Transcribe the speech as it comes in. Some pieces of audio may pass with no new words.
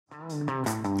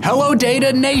Hello,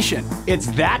 Data Nation! It's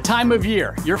that time of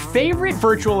year. Your favorite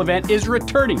virtual event is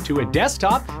returning to a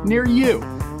desktop near you.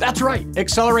 That's right,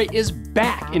 Accelerate is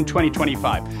back in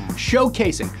 2025,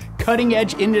 showcasing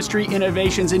cutting-edge industry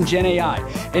innovations in Gen AI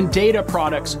and data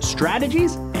products,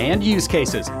 strategies, and use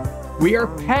cases. We are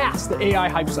past the AI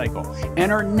hype cycle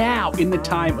and are now in the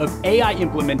time of AI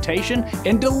implementation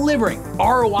and delivering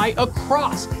ROI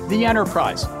across the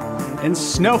enterprise. And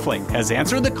Snowflake has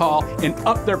answered the call and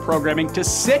upped their programming to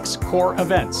 6 core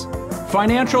events: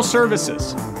 financial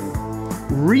services,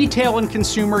 retail and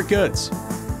consumer goods,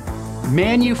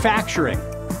 manufacturing,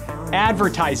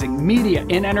 advertising, media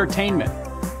and entertainment,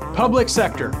 public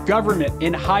sector, government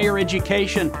and higher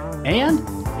education, and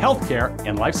healthcare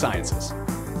and life sciences.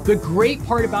 The great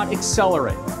part about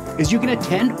Accelerate is you can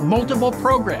attend multiple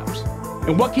programs.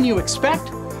 And what can you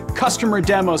expect? Customer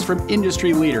demos from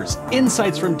industry leaders,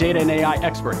 insights from data and AI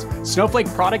experts, Snowflake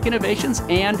product innovations,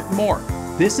 and more.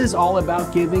 This is all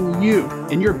about giving you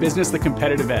and your business the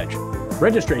competitive edge.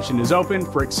 Registration is open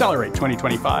for Accelerate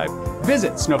 2025.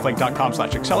 Visit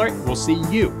snowflake.com/accelerate. We'll see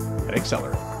you at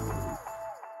Accelerate.